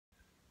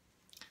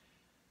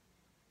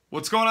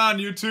What's going on,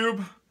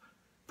 YouTube?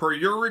 Per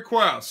your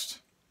request,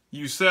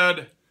 you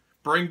said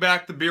bring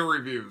back the beer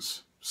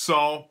reviews.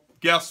 So,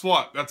 guess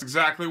what? That's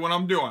exactly what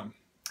I'm doing.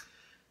 I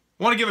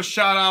want to give a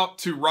shout out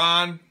to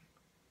Ron,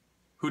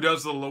 who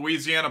does the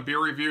Louisiana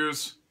beer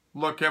reviews.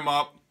 Look him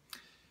up.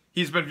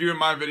 He's been viewing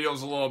my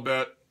videos a little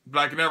bit, but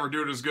I can never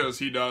do it as good as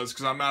he does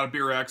because I'm not a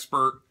beer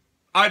expert.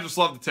 I just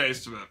love the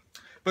taste of it.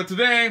 But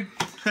today,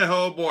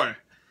 oh boy,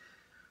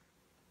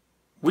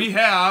 we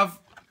have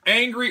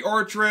Angry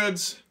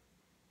Orchard's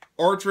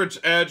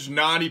Edge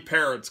Knotty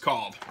Pear, it's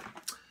called.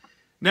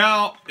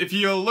 Now, if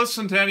you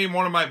listen to any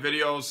one of my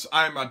videos,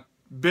 I'm a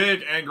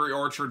big Angry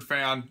Orchard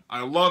fan. I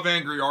love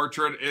Angry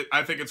Orchard.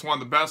 I think it's one of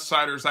the best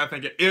ciders. I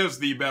think it is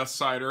the best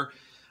cider.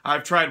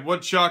 I've tried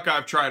Woodchuck.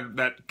 I've tried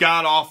that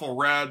god-awful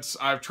Reds.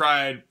 I've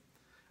tried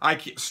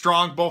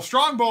Strongbow.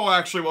 Strongbow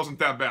actually wasn't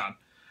that bad.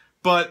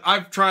 But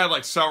I've tried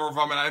like several of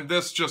them, and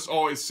this just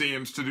always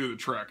seems to do the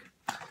trick.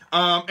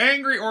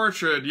 Angry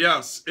Orchard,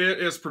 yes, it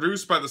is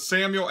produced by the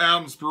Samuel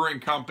Adams Brewing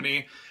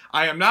Company.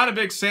 I am not a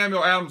big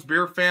Samuel Adams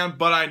beer fan,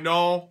 but I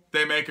know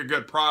they make a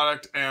good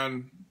product,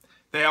 and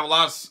they have a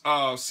lot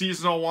of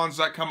seasonal ones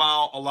that come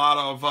out, a lot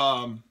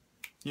of,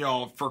 you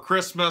know, for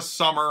Christmas,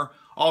 summer,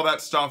 all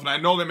that stuff, and I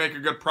know they make a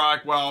good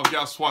product. Well,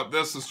 guess what?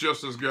 This is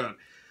just as good.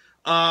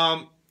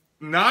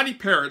 Knotty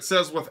Pear, it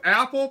says with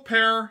apple,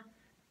 pear,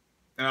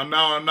 and I'm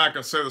not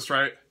going to say this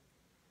right,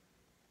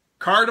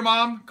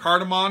 cardamom,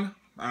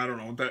 I don't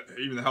know what that,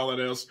 even the hell that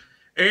is.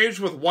 Aged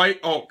with white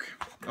oak.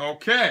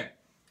 Okay.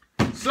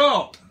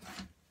 So,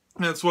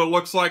 that's what it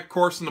looks like, of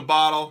course, in the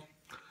bottle.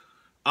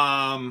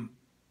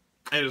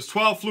 It is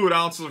 12 fluid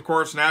ounces, of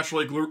course,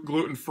 naturally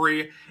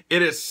gluten-free.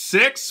 It is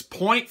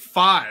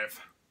 6.5.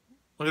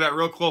 Look at that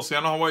real closely. I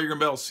don't know how well you're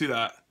going to be able to see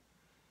that.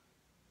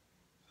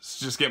 It's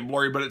just getting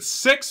blurry, but it's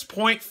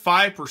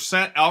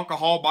 6.5%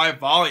 alcohol by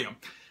volume.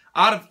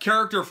 Out of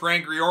character for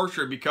Angry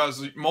Orchard,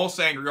 because most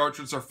Angry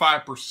Orchards are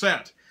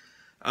 5%.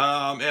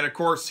 And of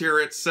course here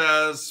it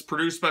says,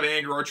 produced by the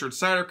Angry Orchard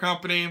Cider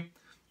Company,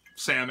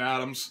 Sam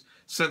Adams,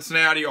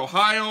 Cincinnati,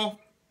 Ohio,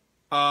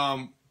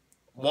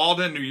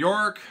 Walden, New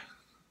York,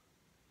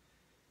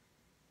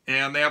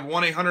 and they have a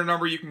 1-800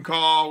 number you can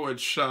call,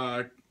 which,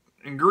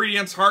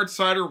 ingredients, hard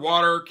cider,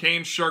 water,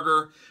 cane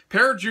sugar,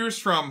 pear juice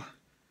from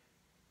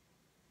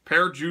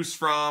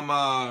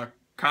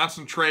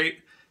concentrate,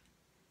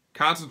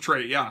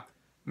 yeah,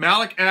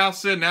 malic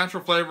acid,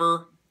 natural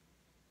flavor,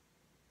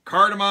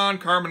 cardamom,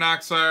 carbon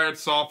monoxide,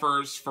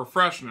 sulfurs for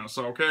freshness.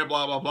 Okay,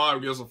 blah, blah, blah. Who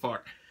gives a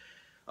fuck?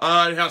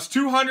 It has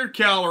 200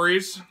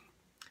 calories.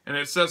 And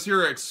it says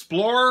here,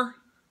 explore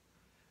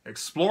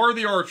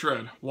the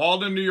orchard.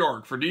 Walden, New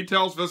York. For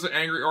details, visit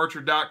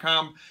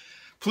angryorchard.com.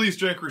 Please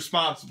drink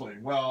responsibly.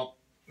 Well,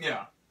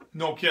 yeah,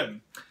 no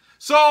kidding.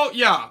 So,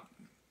 yeah,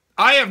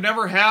 I have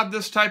never had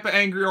this type of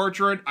Angry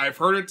Orchard. I've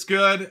heard it's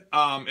good.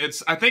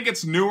 I think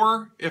it's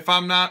newer, if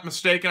I'm not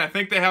mistaken. I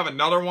think they have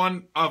another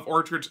one of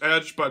Orchard's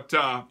Edge, but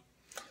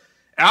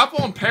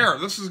apple and pear.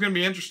 This is going to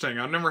be interesting.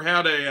 I've never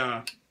had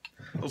a.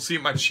 Let's see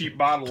what my cheap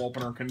bottle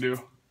opener can do.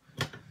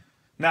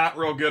 Not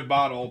real good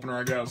bottle opener,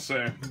 I gotta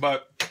say.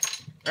 But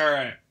all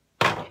right,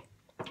 a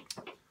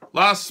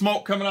lot of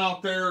smoke coming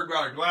out there.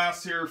 Got a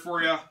glass here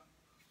for you.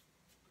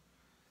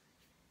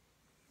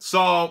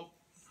 So.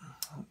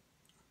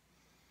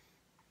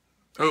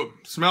 Oh,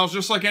 smells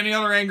just like any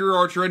other Angry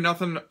Orchard.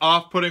 Nothing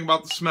off-putting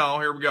about the smell.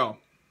 Here we go.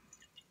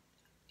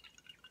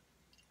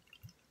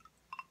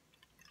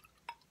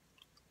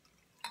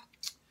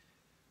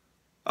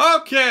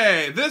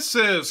 Okay, this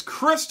is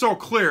crystal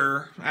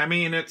clear. I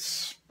mean,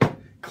 it's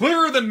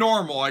clearer than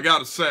normal, I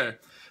gotta say.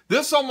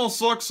 This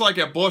almost looks like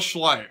a Busch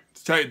Light,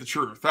 to tell you the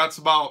truth. That's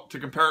about, to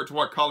compare it to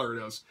what color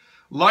it is.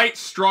 Light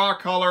straw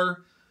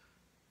color.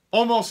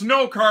 Almost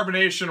no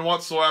carbonation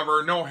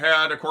whatsoever, no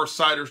head. Of course,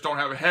 ciders don't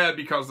have a head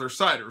because they're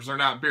ciders. They're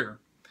not beer.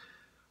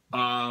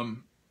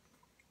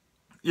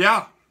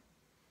 Yeah.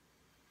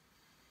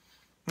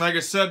 Like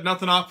I said,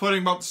 nothing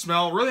off-putting about the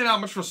smell. Really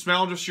not much of a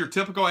smell, just your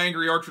typical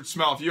Angry Orchard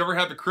smell. If you ever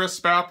had the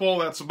crisp apple,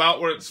 that's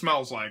about what it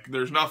smells like.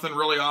 There's nothing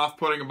really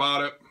off-putting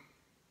about it.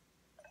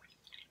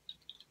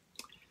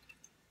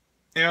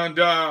 And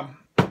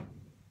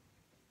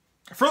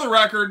for the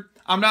record,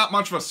 I'm not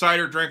much of a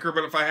cider drinker,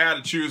 but if I had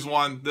to choose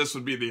one, this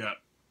would be the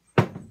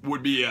it.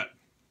 Would be it.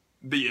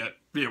 Be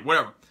it,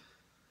 whatever.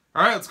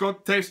 Alright, let's go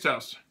with the taste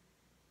test.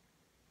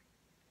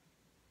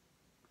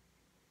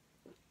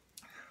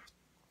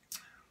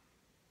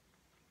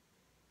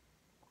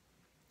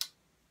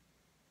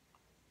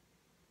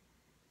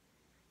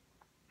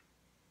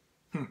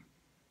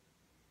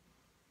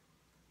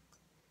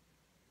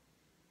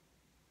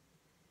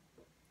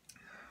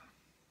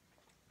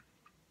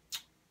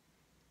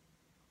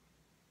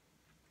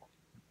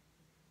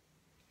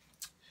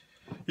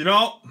 You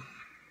know,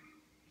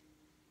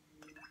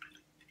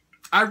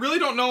 I really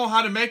don't know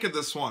how to make it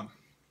this one,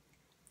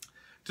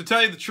 to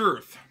tell you the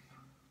truth.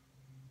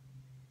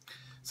 It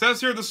says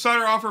here the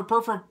cider offers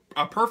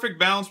a perfect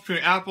balance between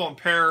apple and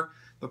pear.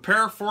 The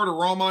pear forward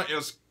aroma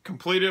is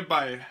completed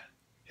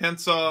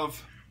hints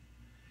of,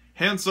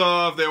 they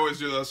always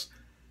do this,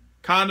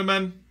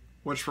 cardamom,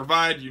 which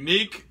provide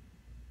unique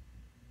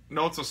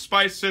notes of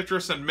spice,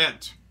 citrus, and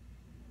mint.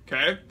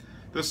 Okay?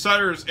 This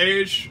cider is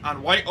aged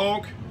on white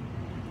oak.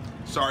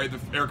 Sorry, the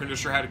air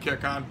conditioner had to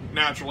kick on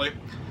naturally.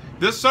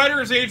 This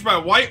cider is aged by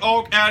white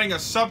oak, adding a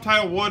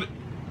subtle wood,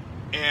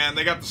 and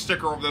they got the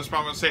sticker over this, but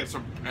I'm going to say it's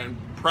an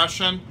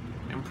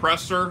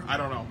impressor, I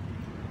don't know.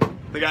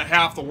 They got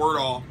half the word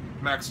all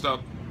mixed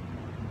up.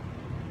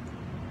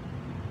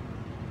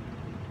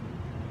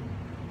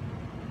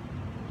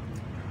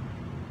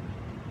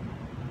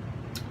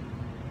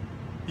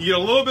 You get a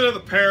little bit of the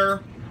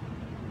pear.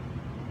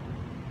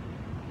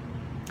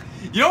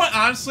 You know what,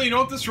 honestly, you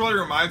know what this really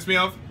reminds me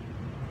of?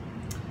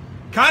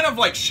 Kind of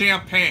like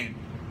champagne.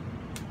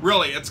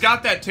 Really, it's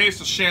got that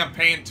taste of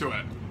champagne to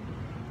it.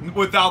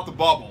 Without the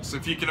bubbles,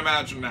 if you can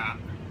imagine that.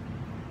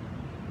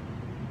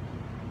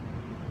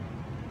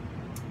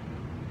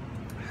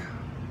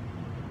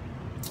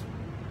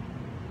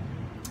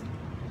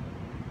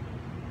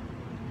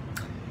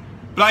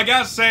 But I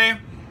gotta say,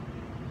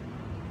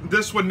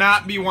 this would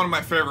not be one of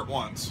my favorite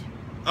ones.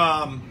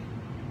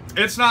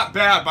 It's not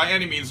bad by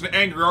any means.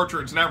 Angry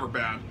Orchard's never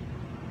bad.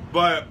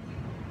 But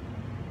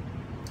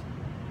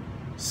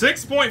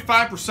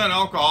 6.5%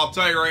 alcohol, I'll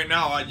tell you right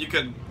now,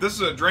 this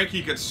is a drink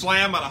you could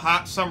slam on a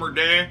hot summer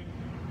day,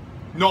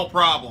 no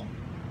problem.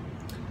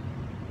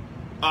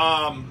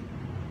 I'm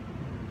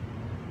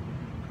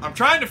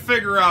trying to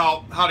figure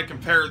out how to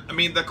compare. I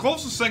mean, the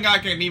closest thing I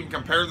can even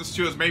compare this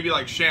to is maybe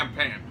like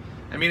champagne.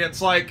 I mean,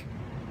 it's like,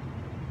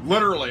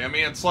 literally, I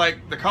mean, it's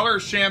like the color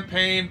of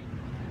champagne.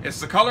 It's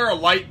the color of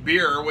light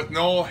beer with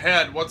no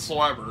head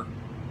whatsoever.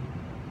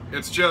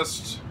 It's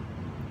just...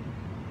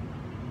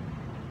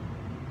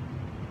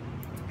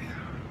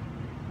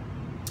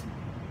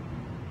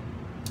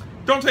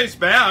 don't taste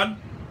bad.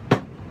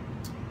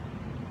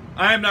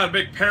 I am not a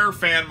big Pear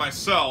fan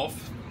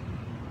myself.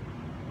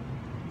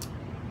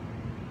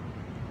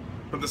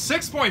 But the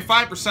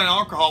 6.5%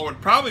 alcohol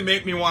would probably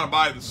make me want to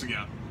buy this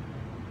again.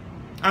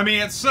 I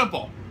mean, it's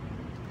simple.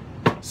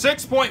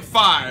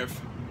 6.5,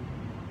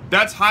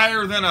 that's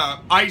higher than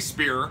a ice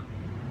beer.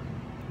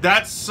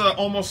 That's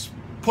almost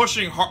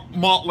pushing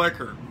malt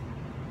liquor.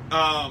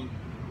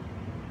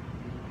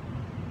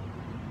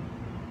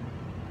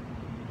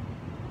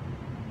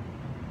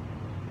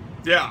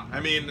 Yeah, I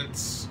mean,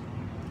 it's...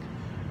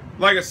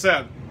 like I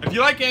said, if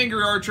you like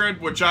Angry Orchard,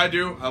 which I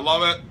do, I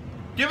love it,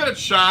 give it a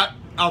shot.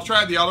 I'll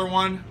try the other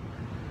one.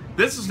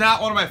 This is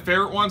not one of my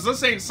favorite ones.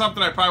 This ain't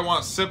something I probably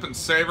want to sip and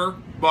savor,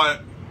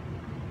 but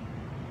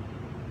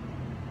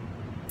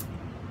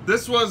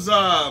this was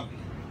about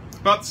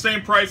the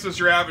same price as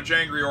your average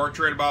Angry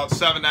Orchard, about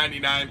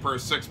 $7.99 for a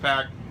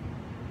 6-pack.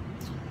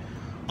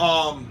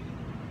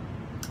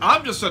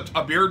 I'm just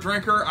a beer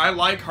drinker. I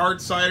like hard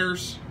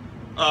ciders.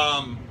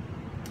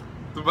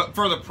 But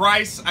for the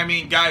price, I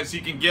mean, guys,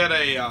 you can get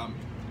a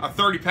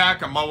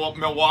 30-pack of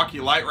Milwaukee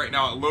Light right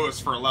now at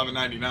Lewis for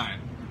 $11.99.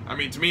 I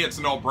mean, to me, it's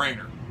a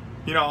no-brainer,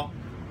 you know.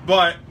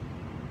 But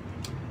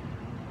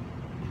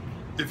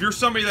if you're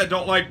somebody that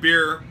don't like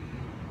beer,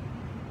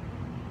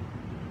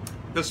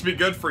 this would be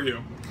good for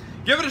you.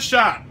 Give it a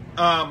shot.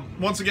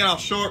 Once again, I'll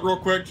show it real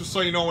quick just so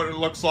you know what it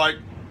looks like.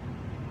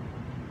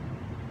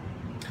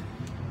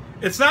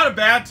 It's not a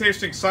bad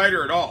tasting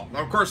cider at all.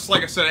 Of course,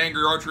 like I said,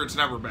 Angry Orchard, it's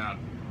never bad.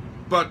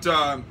 But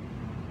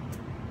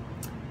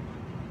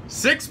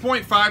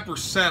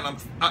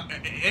 6.5%,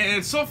 and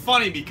it's so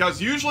funny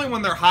because usually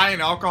when they're high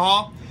in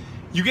alcohol,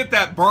 you get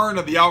that burn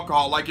of the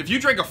alcohol. Like if you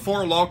drink a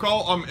Four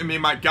Loko, I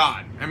mean, my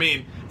God. I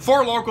mean,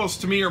 Four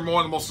Lokos to me are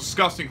one of the most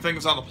disgusting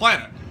things on the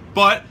planet.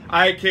 But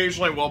I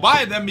occasionally will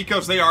buy them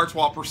because they are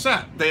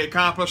 12%. They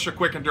accomplish a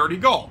quick and dirty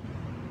goal.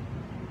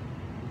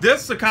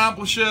 This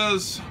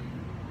accomplishes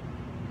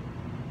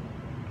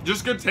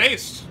just good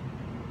taste.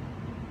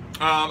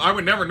 I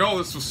would never know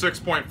this was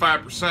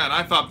 6.5%.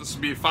 I thought this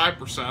would be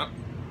 5%.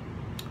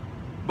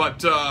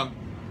 But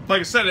like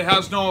I said, it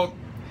has no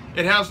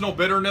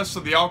bitterness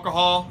of the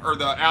alcohol or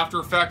the after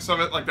effects of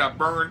it, like that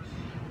burn.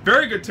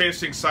 Very good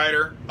tasting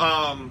cider.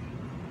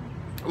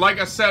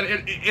 Like I said,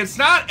 it's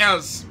not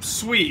as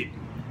sweet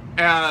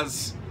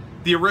as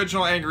the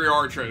original Angry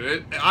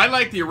Orchard. I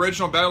like the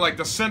original better, like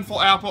the Sinful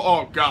Apple.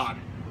 Oh God,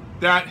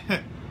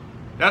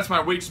 that's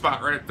my weak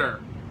spot right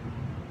there.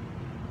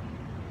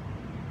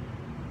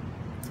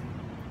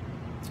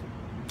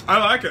 I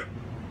like it.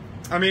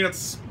 I mean,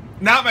 it's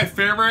not my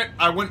favorite.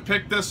 I wouldn't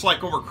pick this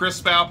like over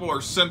Crisp Apple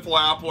or Sinful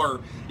Apple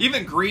or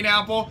even Green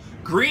Apple.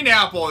 Green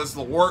Apple is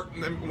the worst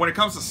when it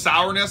comes to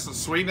sourness and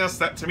sweetness.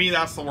 That to me,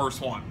 that's the worst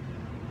one.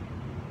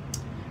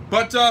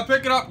 But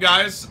pick it up,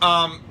 guys.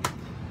 I'm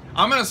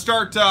gonna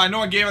start. I know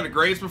I gave it a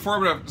grades before,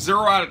 but a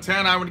 0 out of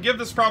 10. I would give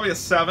this probably a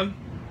 7.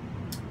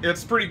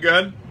 It's pretty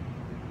good.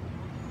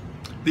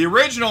 The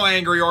original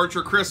Angry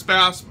Orchard Crisp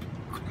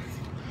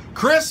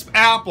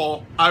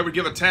Apple, I would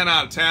give a 10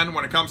 out of 10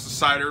 when it comes to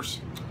ciders.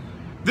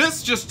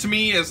 This just to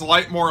me is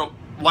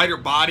lighter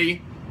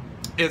body.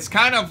 It's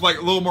kind of like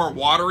a little more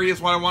watery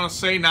is what I want to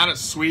say, not as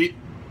sweet.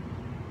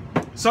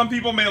 Some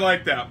people may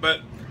like that,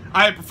 but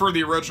I prefer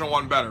the original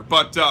one better.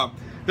 But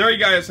there you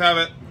guys have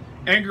it.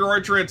 Angry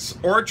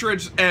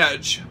Orchard's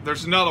Edge.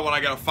 There's another one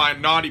I gotta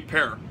find, Knotty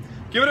Pear.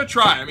 Give it a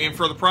try. I mean,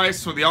 for the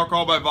price, with the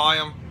alcohol by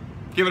volume,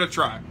 give it a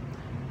try.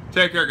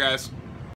 Take care, guys.